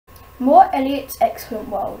More Elliots Excellent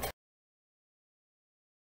World.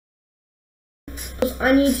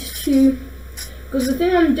 I need to, because the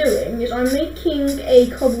thing I'm doing is I'm making a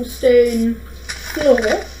cobblestone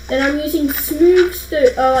floor, then I'm using smooth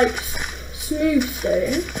stone,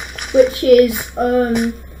 which is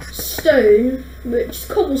stone, which is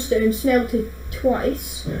cobblestone smelted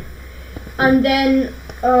twice, and then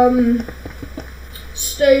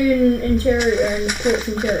stone interior and quartz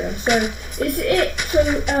interior. So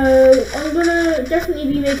I'm gonna definitely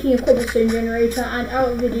be making a cobblestone generator and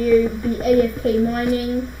our video be AFK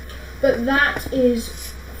mining, but that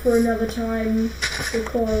is for another time,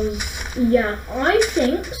 because yeah, I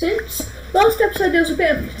think since last episode there was a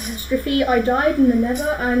bit of a catastrophe. I died in the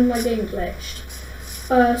nether and my game glitched,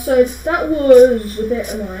 so that was a bit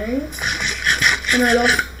annoying and I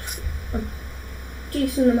lost a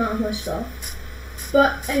decent amount of my stuff.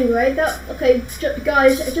 But anyway, okay,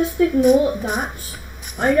 guys, just ignore that.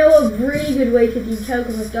 I know a really good way to detail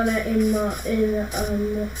because I've done it in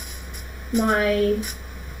my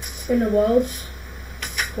inner worlds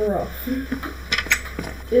graph.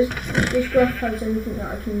 This graph has anything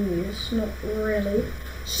that I can use? Not really.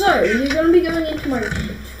 So you're going to be going into my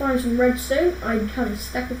to find some redstone. I have a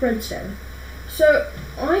stack of redstone. So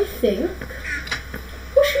I think,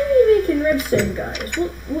 what should we make in redstone, guys?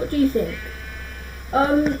 What do you think?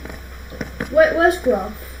 Where's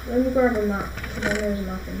graph? Let me grab a map, because there's a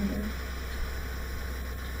map in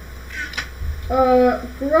here.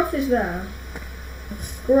 Graph is there.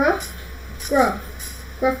 Graph.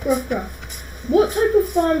 What type of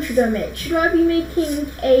farm should I make? Should I be making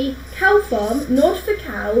a cow farm, not for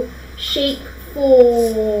cow, shape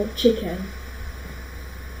for chicken?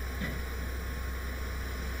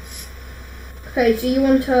 Okay, so you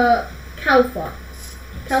want a cow farm?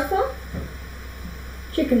 Cow farm?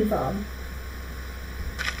 Chicken farm.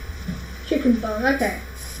 Chicken farm, okay.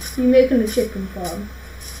 You're making a chicken farm.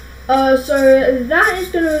 So that is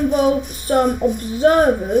going to involve some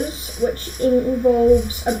observers, which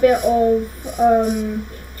involves a bit of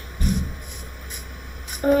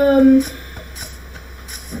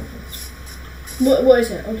what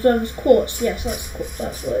is it? Observers quartz. Yes, that's quartz.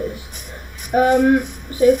 That's what it is.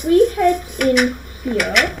 So if we head in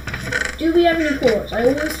here, do we have any quartz? I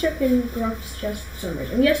always check in graphs just for some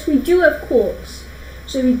reason. Yes, we do have quartz,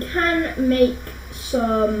 so we can make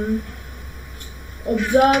some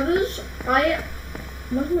observers.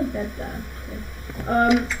 Where's my bed there? Okay.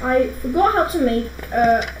 I forgot how to make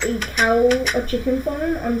a chicken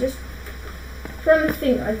farm. I'm just trying to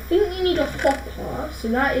think. I think you need a hopper, so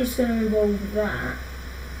that is going to involve that.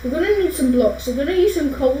 We're going to need some blocks. We're going to use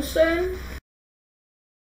some cobblestone.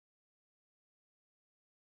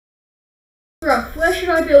 Gruff, where should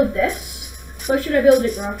I build this? Where should I build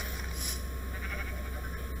it, Gruff?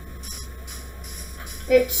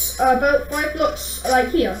 It's about 5 blocks, like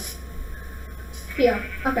here. Here,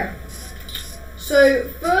 okay. So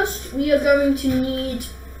first we are going to need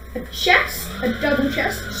a chest, a double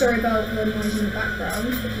chest. Sorry about the noise in the background,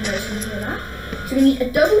 if you guys can hear that. So we need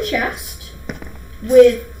a double chest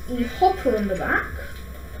with the hopper on the back,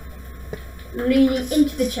 leaning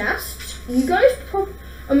into the chest. You guys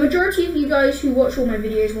a majority of you guys who watch all my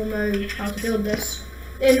videos will know how to build this.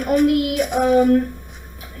 Then on the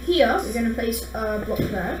here we're going to place a block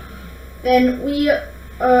there. Then we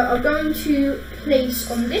are going to place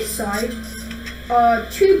on this side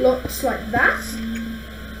 2 blocks like that,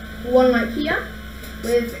 one like here,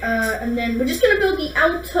 with and then we're just going to build the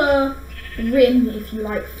outer rim, if you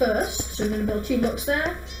like, first. So we're going to build 2 blocks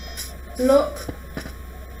there, block,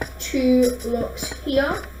 2 blocks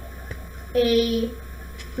here, a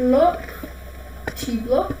block, 2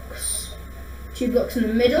 blocks, 2 blocks in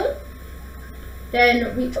the middle.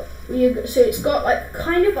 Then so it's got like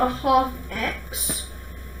kind of a half X,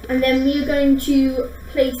 and then we are going to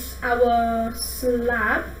place our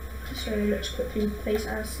slab. So let's quickly place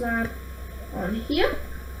our slab on here,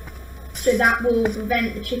 so that will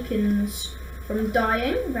prevent the chickens from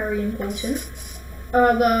dying. Very important.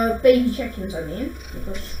 The baby chickens, I mean,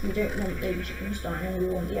 because we don't want baby chickens dying, we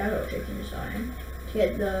want the adult chickens dying to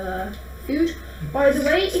get the food. By the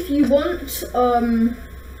way, if you want,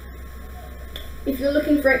 if you're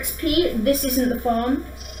looking for XP, this isn't the farm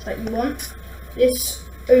that you want. This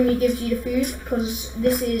only gives you the food, because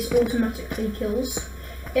this is automatically kills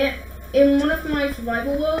it. In one of my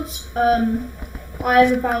survival worlds, I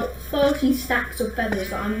have about 30 stacks of feathers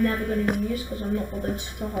that I'm never going to use because I'm not bothered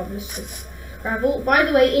to harvest the gravel. By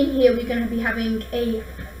the way, in here we're going to be having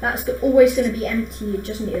that's always going to be empty. You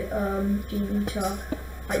just need to,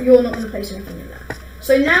 you're not going to place anything in there.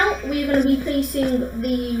 So now we're going to be placing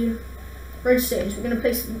the redstones. We're going to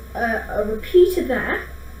place a repeater there,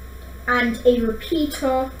 and a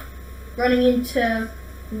repeater running into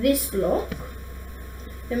this block.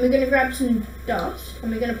 Then we're going to grab some dust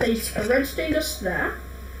and we're going to place a redstone dust there,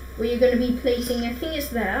 where you're going to be placing, I think it's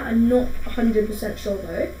there, I'm not 100% sure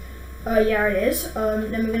though. Yeah, it is.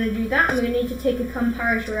 Then we're going to do that, and we're going to need to take a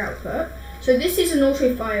comparator output. So this is an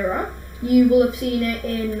auto firer. You will have seen it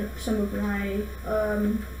in some of my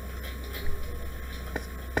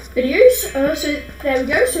videos. So there we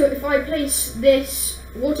go. So if I place this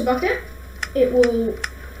water bucket, it will,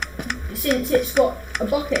 since it's got a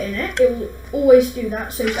bucket in it, it will always do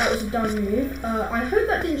that. So that was a done move. I hope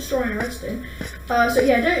that didn't destroy any redstone. So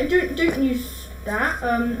yeah, don't use that.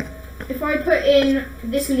 If I put in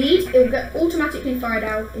this lead, it will get automatically fired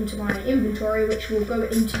out into my inventory, which will go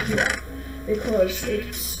into here because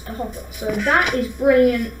it's a hopper. So that is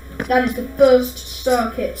brilliant. That is the first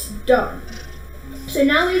circuit done. So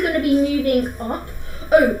now we're going to be moving up.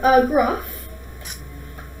 Oh, Gruff,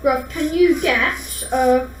 can you get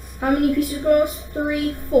how many pieces of glass?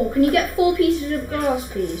 3, 4. Can you get 4 pieces of glass,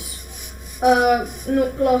 please?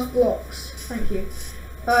 Not glass blocks. Thank you.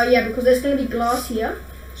 Yeah, because there's going to be glass here.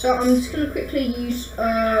 So I'm just going to quickly use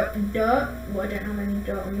dirt. Well, I don't have any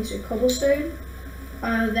dirt on me, so cobblestone.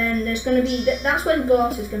 Then there's going to be, that's where the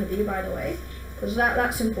glass is going to be, by the way, because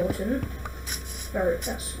that's important.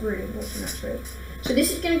 That's really important, actually. So this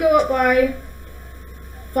is going to go up by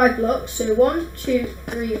 5 blocks. So 1, 2,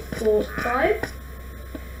 3, 4, 5.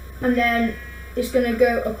 And then it's going to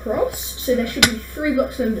go across. So there should be 3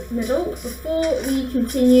 blocks in the middle. Before we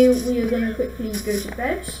continue, we are going to quickly go to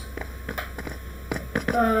bed.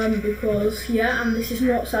 Because, yeah, and this is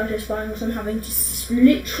not satisfying because I'm having to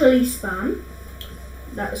literally spam.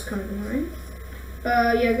 That is kind of annoying.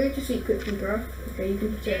 Yeah, go to sleep quickly, Gruff. Okay, you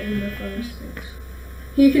can put it in the phone.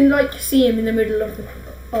 You can, like, see him in the middle of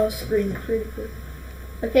our screen. It's really cool.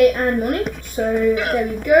 Okay, and morning. So, there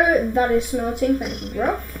we go. That is smelting. Thank you,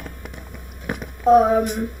 Gruff.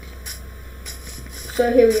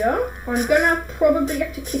 So here we are. I'm gonna probably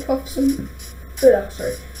have to kick off some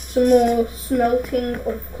more smelting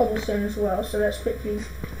of cobblestone as well. So let's quickly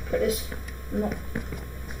put this,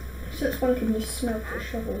 since one can use smelt a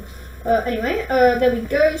shovel. Anyway, there we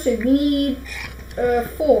go. So we need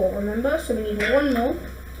 4, remember? So we need 1 more.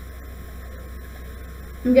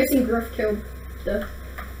 I'm guessing Gruff killed the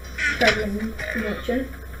traveling merchant.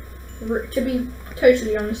 To be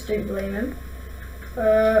totally honest, don't blame him.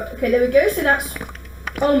 Okay, there we go. So that's,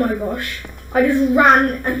 oh my gosh, I just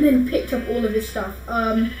ran and then picked up all of his stuff.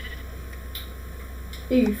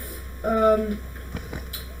 Oof.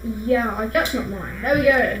 Yeah, that's not mine. There we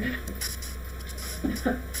go.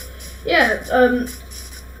 Yeah.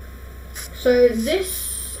 So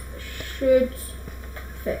this should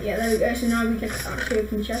fit. Yeah, there we go. So now we can actually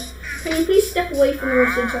open the chest. Can you please step away from the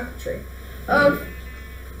redstone circuitry?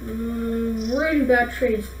 Really bad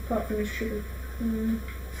trees apart from this sugar.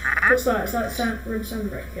 What's that? Is that red sand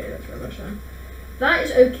brick? Okay, that's rubbish. That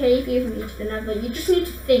is okay if you haven't reached the nether. You just need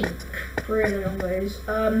to think really on those.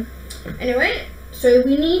 Anyway, so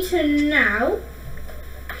we need to now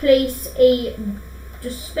place a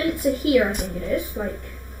dispenser here, I think it is, like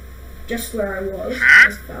just where I was.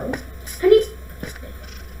 I fell. Can you?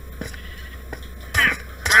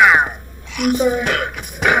 I'm sorry.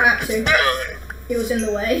 I had to. It was in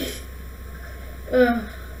the way.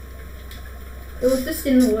 It was just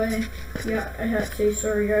in the way. Yeah, I had to.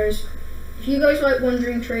 Sorry, guys. If you guys like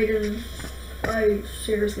wandering traders, I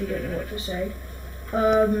seriously don't know what to say.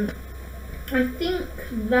 I think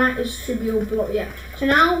that should be all blocked. Yeah. So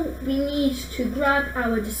now we need to grab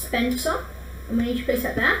our dispenser, and we need to place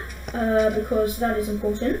that there because that is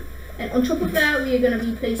important. And on top of that, we are going to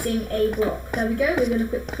be placing a block. There we go. We're going to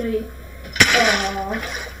quickly.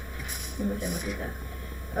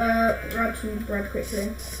 Grab some bread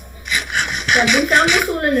quickly. So we found this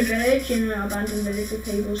all in a village, in an abandoned village with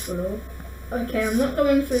tables galore. Okay, I'm not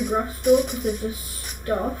going through Gruff's store because there's just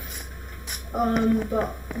stuff.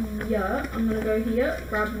 But yeah, I'm gonna go here,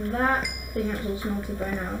 grab that. I think that's all smelted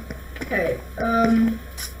by now. Okay,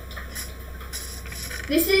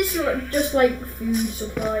 this is just like food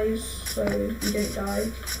supplies, so you don't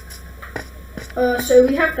die. So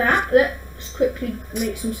we have that. Let's quickly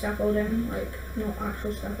make some scaffolding, like not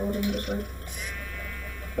actual scaffolding, just like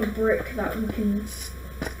a brick that we can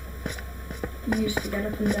use to get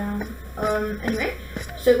up and down. Anyway,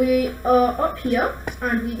 so we are up here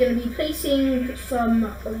and we're going to be placing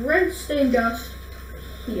some redstone dust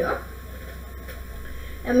here,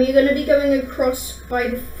 and we're going to be going across by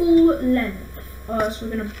the full length. So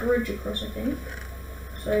we're going to bridge across, I think.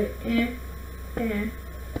 So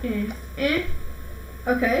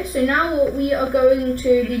Okay, so now we are going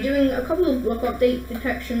to be doing a couple of block update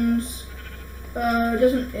detections.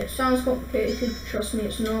 It sounds complicated, trust me,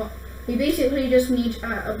 it's not. We basically just need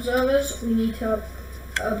observers. We need to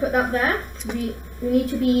put that there. We need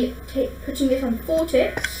to be putting it on 4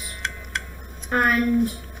 ticks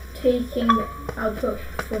and taking output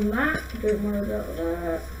from that. Don't worry about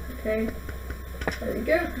that. Okay, there we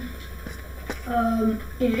go.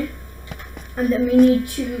 Yeah. And then we need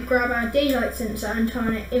to grab our daylight sensor and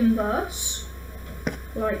turn it inverse,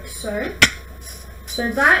 like so.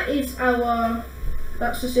 So that's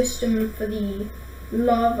the system for the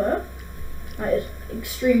lava. That is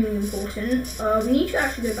extremely important. We need to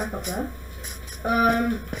actually go back up there.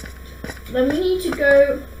 Then we need to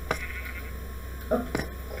go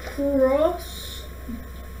across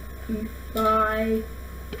by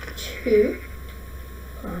 2.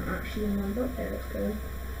 Can't actually remember. Okay, let's go.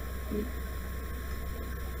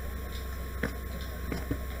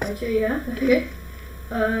 By 2, yeah. Okay.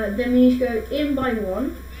 Then we need to go in by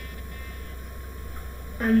 1,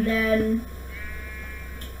 and then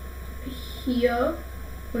here.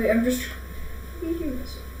 Wait, I'm just.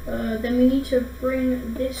 Then we need to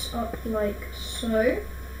bring this up like so.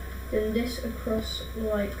 Then this across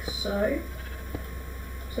like so.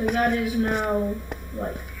 So that is now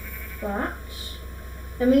like that.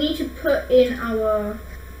 Then we need to put in our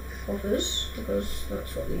hoppers because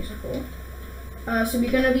that's what these are for. So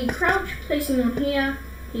we're going to be crouch placing on here,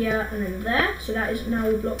 here, and then there. So that is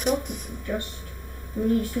now blocked off. We just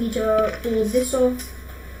need to pull this off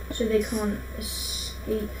so they can't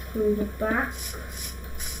escape through the back,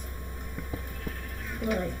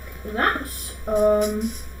 like that.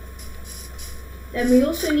 Then we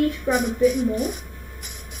also need to grab a bit more.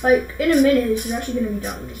 Like in a minute, this is actually going to be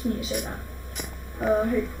done. Just need to say that.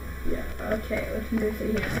 Yeah. Okay, we can go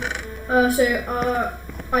through here. So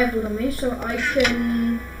eyeball on me, so I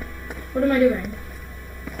can. What am I doing?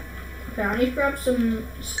 Okay, I need to grab some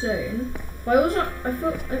stone. Why was it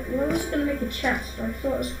gonna make a chest? I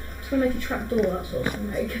thought it was gonna make a trapdoor. That's what I was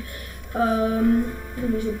gonna make. I'm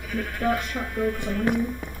gonna use a dark trapdoor because I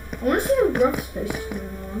want to see how rough space is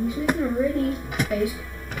going on. He's making a really. Okay, he's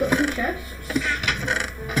got some chests,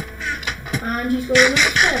 and he's got another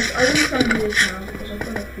chest. I want to try and do this now because I've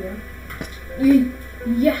got up here.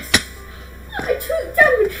 Yes. I took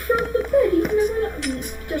damage from the bed, even though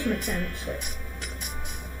that doesn't make sense. So.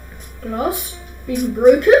 Glass being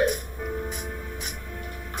broken.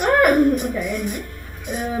 Okay, anyway.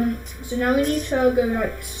 So now we need to go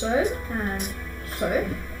like so and so.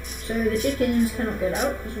 So the chickens cannot get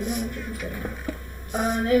out because we don't want chickens getting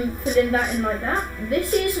out. Then putting that in like that.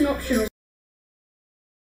 This is an optional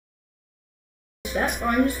step, but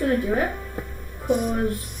I'm just going to do it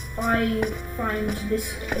because I find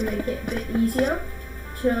this to make it a bit easier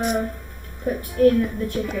to put in the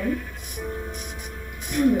chicken.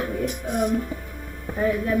 A bit weird.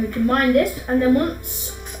 Then we can mine this, and then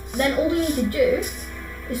then all we need to do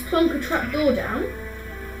is plonk a trapdoor down.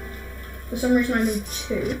 For some reason I need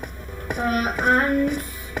 2. And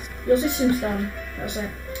your system's done. That's it.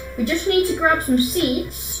 We just need to grab some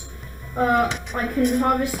seeds. I can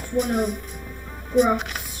harvest one of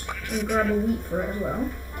Gruff's and grab a wheat for it as well.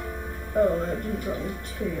 Oh, I didn't drop me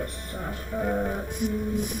 2, that's sad.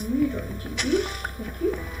 You drop me 2, please. Thank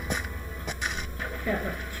you. Yeah,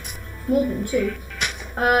 that's more than 2.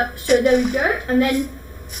 So there we go, and then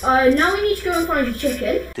now we need to go and find a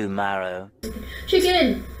chicken. Tomorrow.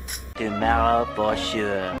 Chicken! Tomorrow for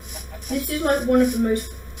sure. This is like one of the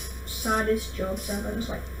most saddest jobs ever, just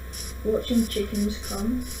like watching chickens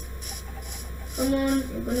come. Come on,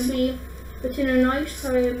 you're gonna be put in a nice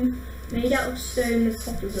home made out of stone with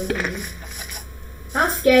poppers underneath.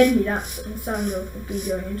 That scared me, that sound of the bee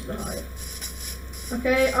going into the hive.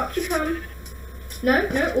 Okay, up you come.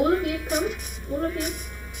 No, all of you come. All of you.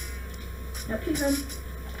 Up you come.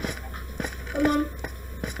 Come on.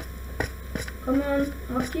 Come on,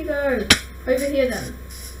 up you go. Over here then.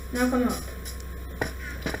 Now come up.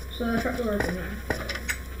 So the trapdoor open now.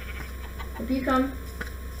 Up you come.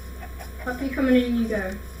 Up you come and in you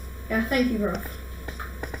go. Yeah, thank you, Gruff.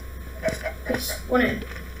 Yes, one in.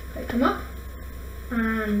 Okay, come up.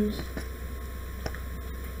 And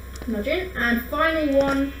nudge in. And final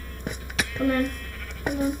one. Come in.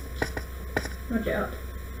 Come on. Nudge it up.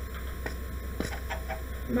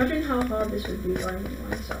 Imagine how hard this would be by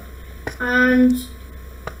myself. And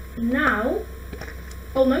now,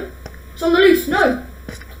 oh no, it's on the loose, no!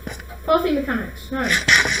 Pathing mechanics, no. I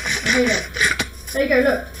hate it. There you go,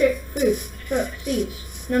 look, chip, food, look,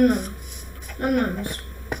 seeds, num-num, num-nums.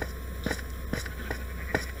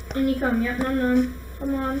 In you come, yep, num-num,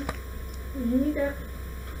 come on, in you go.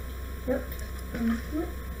 Yep,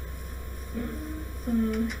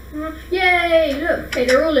 Yay! Look, okay,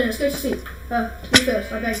 they're all in. Let's go to sleep. Me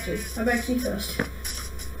first. I beg to. I beg to first.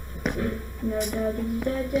 No,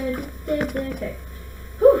 okay.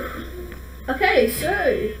 Whew. Okay, so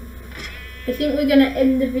I think we're gonna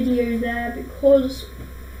end the video there because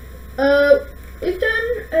we've done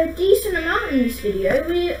a decent amount in this video.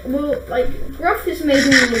 We will Gruff has made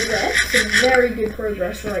all of this, so very good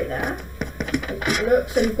progress right there. Look,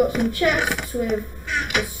 so we've got some chests with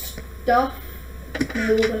the stuff,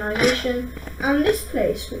 no organisation, and this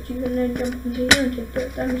place which you can then jump into here and take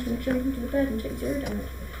damage and jump into the bed and take 0 damage.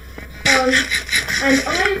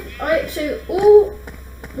 And so all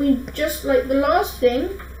we just the last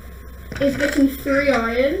thing is getting 3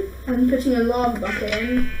 iron and putting a lava bucket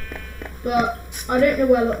in, but I don't know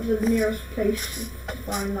where the nearest place to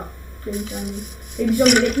find that thing. Baby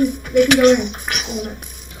zombie, they can go in. Oh no,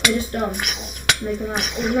 they're just dumb. Make them out.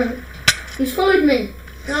 Oh no, he's followed me.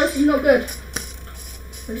 No, this is not good.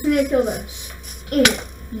 I just need to kill this. Ew.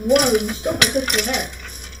 Whoa, you stopped my pistol there.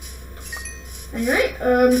 Anyway,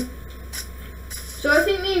 so I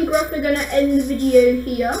think me and Gruff are going to end the video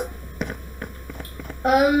here.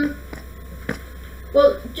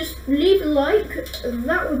 Well, just leave a like,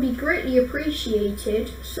 that would be greatly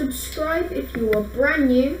appreciated. Subscribe if you are brand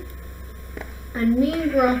new. And me and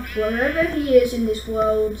Gruff, wherever he is in this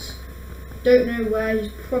world, don't know where,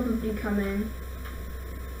 he's probably coming.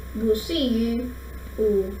 We'll see you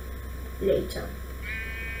all later.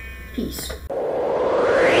 Peace.